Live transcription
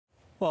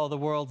Well, the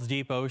world's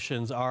deep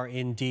oceans are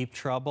in deep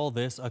trouble.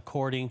 This,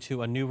 according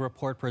to a new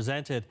report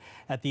presented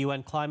at the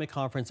UN Climate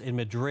Conference in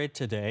Madrid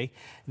today.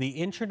 The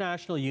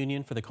International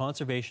Union for the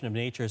Conservation of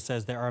Nature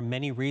says there are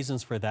many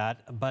reasons for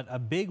that, but a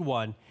big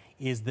one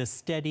is the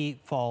steady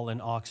fall in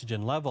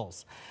oxygen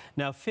levels.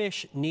 Now,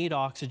 fish need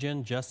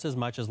oxygen just as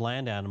much as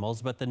land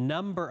animals, but the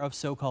number of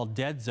so-called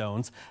dead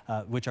zones,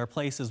 which are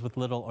places with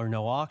little or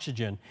no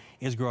oxygen,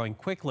 is growing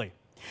quickly.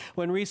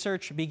 When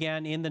research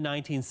began in the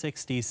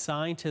 1960s,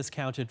 scientists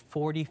counted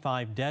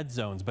 45 dead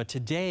zones, but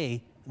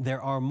today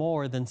there are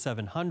more than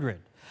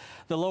 700.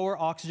 The lower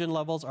oxygen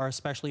levels are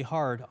especially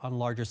hard on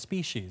larger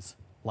species,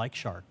 like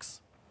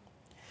sharks.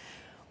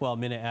 Well,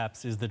 Minna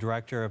Epps is the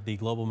director of the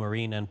Global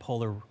Marine and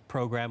Polar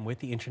Program with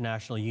the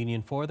International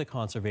Union for the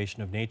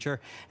Conservation of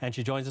Nature, and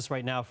she joins us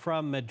right now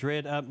from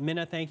Madrid.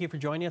 Minna, thank you for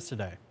joining us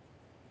today.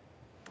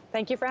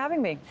 Thank you for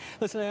having me.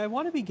 Listen, I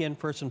want to begin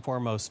first and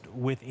foremost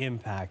with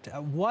impact.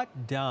 What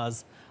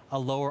does a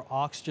lower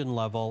oxygen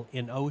level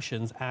in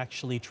oceans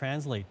actually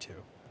translate to?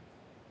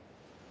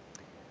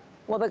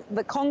 Well,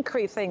 the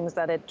concrete things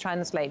that it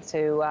translates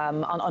to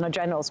on a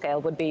general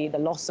scale would be the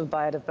loss of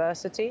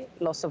biodiversity,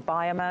 loss of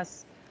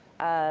biomass,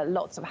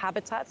 lots of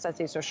habitats as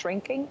these are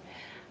shrinking,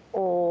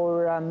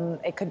 or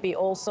it could be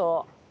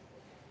also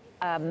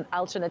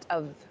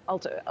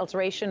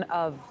alteration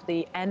of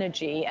the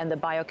energy and the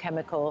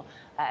biochemical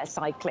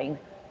cycling.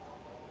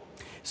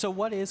 So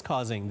what is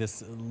causing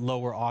this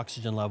lower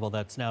oxygen level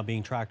that's now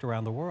being tracked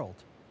around the world?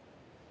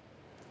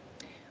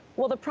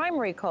 Well, the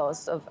primary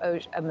cause of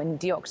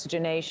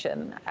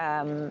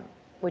deoxygenation,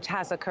 which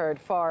has occurred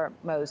far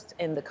most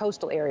in the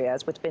coastal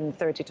areas, which have been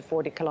 30 to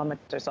 40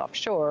 kilometers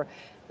offshore,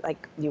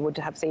 like you would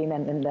have seen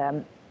in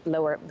the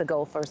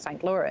Gulf or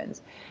St.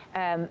 Lawrence.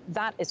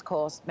 That is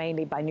caused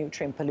mainly by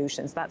nutrient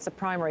pollutions. That's the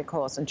primary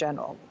cause in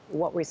general.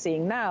 What we're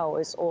seeing now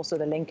is also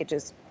the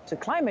linkages to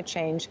climate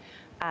change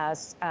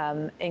as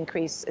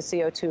increased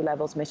CO2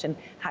 levels emission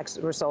has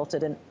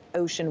resulted in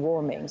ocean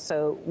warming.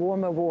 So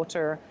warmer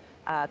water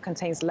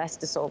contains less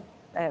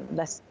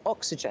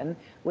oxygen,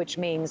 which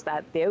means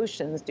that the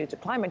oceans, due to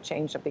climate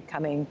change, are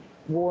becoming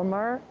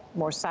warmer,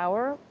 more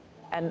sour,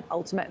 and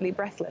ultimately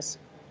breathless.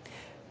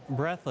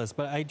 Breathless,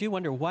 but I do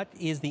wonder, what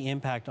is the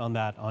impact on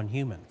that on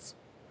humans?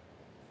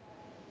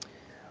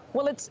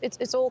 Well,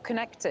 it's all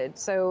connected.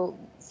 So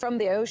from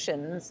the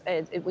oceans,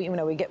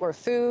 we get our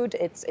food.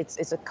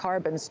 It's a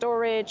carbon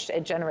storage.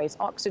 It generates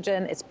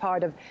oxygen. It's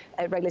part of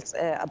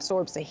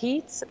absorbs the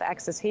heat, the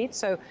excess heat.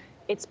 So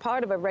it's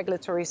part of a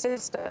regulatory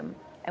system,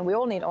 and we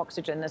all need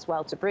oxygen as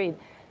well to breathe.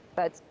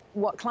 But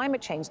what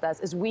climate change does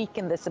is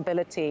weaken this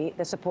ability,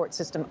 the support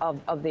system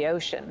of the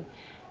ocean.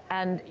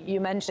 And you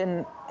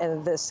mentioned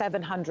the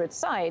 700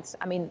 sites.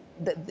 I mean,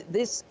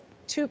 this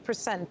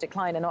 2%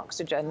 decline in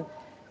oxygen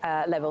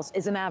levels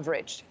is an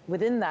average.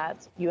 Within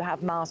that, you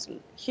have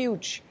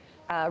huge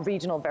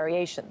regional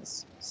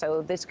variations.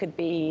 So this could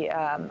be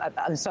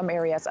in some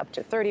areas up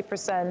to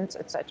 30%,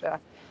 etc.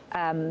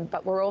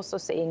 But we're also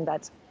seeing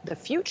that the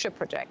future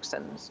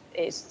projections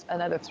is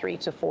another 3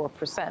 to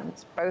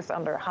 4%, both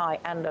under high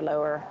and a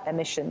lower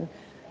emission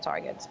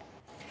targets.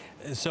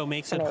 So it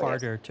makes it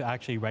harder to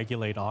actually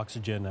regulate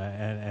oxygen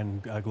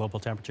and global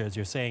temperature, as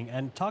you're saying.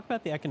 And talk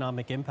about the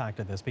economic impact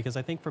of this, because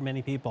I think for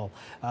many people,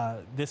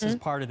 this is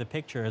part of the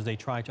picture as they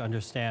try to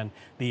understand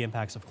the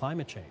impacts of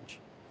climate change.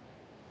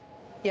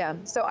 Yeah,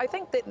 so I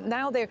think that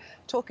now they're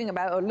talking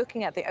about or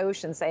looking at the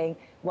ocean saying,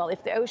 well,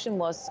 if the ocean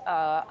was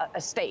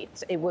a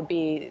state, it would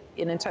be,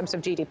 in terms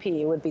of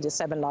GDP, it would be the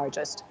 7th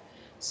largest.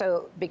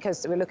 So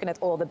because we're looking at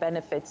all the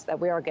benefits that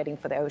we are getting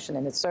for the ocean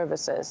and its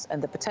services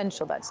and the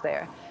potential that's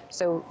there.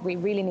 So we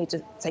really need to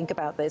think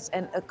about this.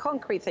 And a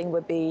concrete thing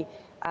would be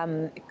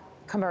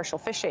commercial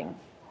fishing,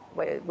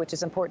 which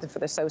is important for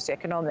the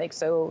socioeconomic.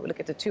 So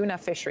look at the tuna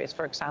fisheries,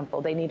 for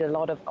example. They need a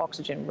lot of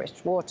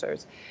oxygen-rich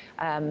waters.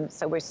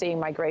 So we're seeing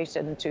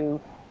migration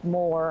to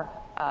more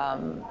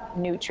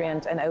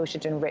nutrient and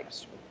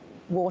oxygen-rich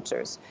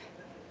waters.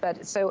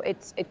 But so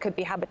it could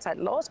be habitat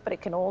loss, but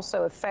it can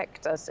also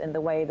affect us in the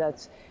way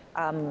that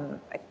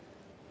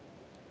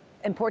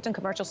important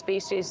commercial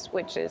species,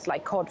 which is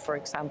like cod, for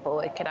example,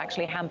 it can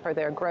actually hamper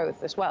their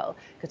growth as well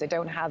because they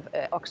don't have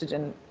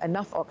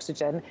enough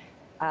oxygen.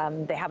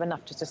 They have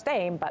enough to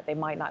sustain, but they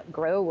might not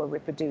grow or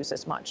reproduce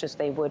as much as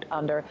they would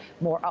under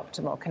more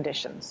optimal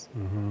conditions.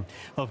 Mm-hmm.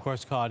 Well, of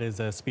course, cod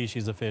is a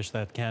species of fish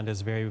that Canada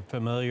is very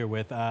familiar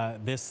with.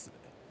 This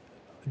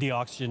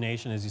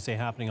deoxygenation, as you say,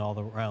 happening all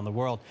around the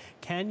world.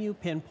 Can you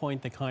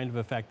pinpoint the kind of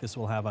effect this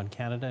will have on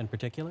Canada in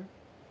particular?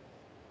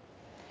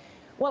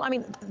 Well, I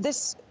mean,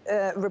 this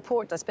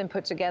report that's been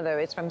put together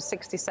is from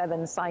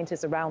 67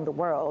 scientists around the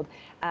world,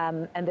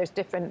 and there's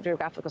different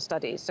geographical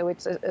studies. So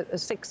it's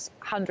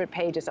 600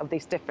 pages of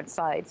these different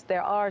sites.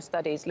 There are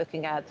studies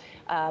looking at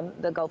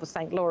the Gulf of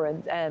St.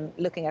 Lawrence and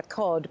looking at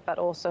cod, but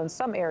also in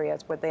some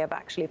areas where they have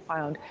actually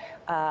found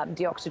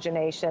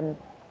deoxygenation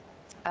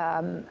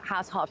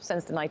has halved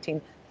since the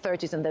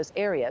 1930s in those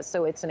areas.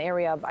 So it's an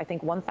area of, I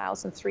think,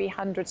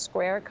 1,300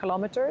 square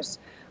kilometers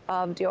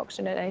of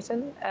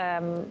deoxygenation.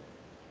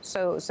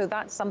 So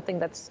that's something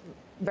that's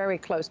very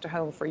close to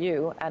home for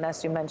you, and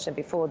as you mentioned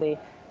before, the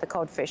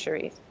cod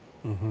fisheries.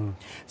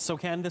 So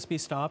can this be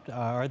stopped?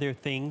 Are there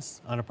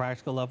things on a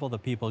practical level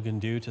that people can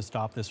do to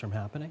stop this from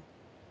happening?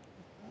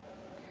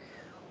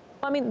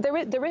 I mean,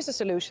 there is a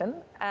solution.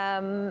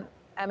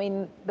 I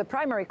mean, the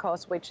primary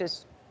cause, which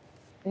is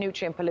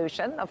nutrient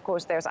pollution, of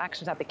course, there's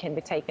actions that can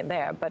be taken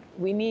there, but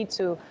we need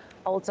to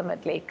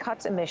ultimately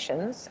cut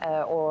emissions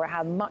or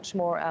have much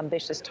more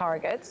ambitious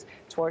targets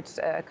towards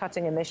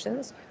cutting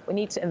emissions. We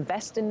need to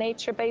invest in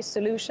nature-based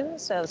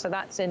solutions. So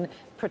that's in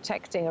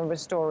protecting and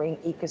restoring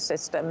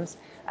ecosystems,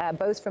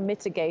 both for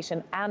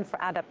mitigation and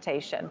for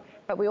adaptation.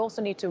 But we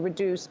also need to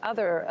reduce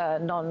other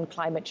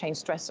non-climate change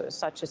stressors,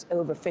 such as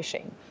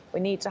overfishing. We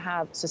need to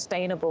have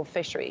sustainable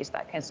fisheries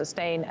that can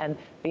sustain and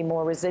be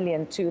more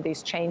resilient to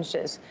these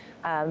changes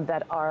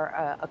that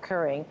are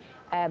occurring.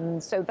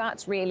 So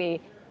that's really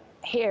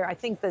here. I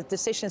think the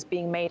decisions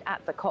being made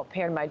at the COP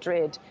here in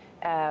Madrid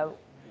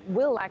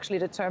will actually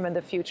determine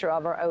the future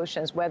of our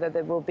oceans, whether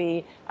there will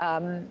be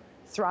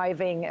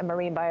thriving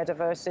marine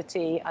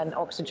biodiversity and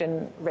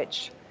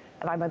oxygen-rich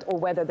environment, or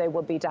whether they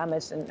will be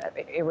damaged and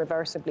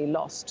irreversibly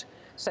lost.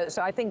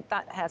 So I think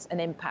that has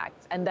an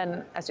impact. And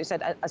then, as you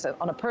said,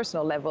 on a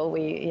personal level,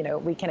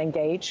 we can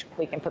engage,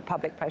 we can put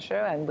public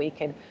pressure, and we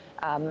can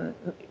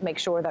make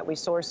sure that we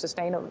source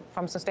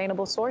from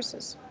sustainable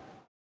sources.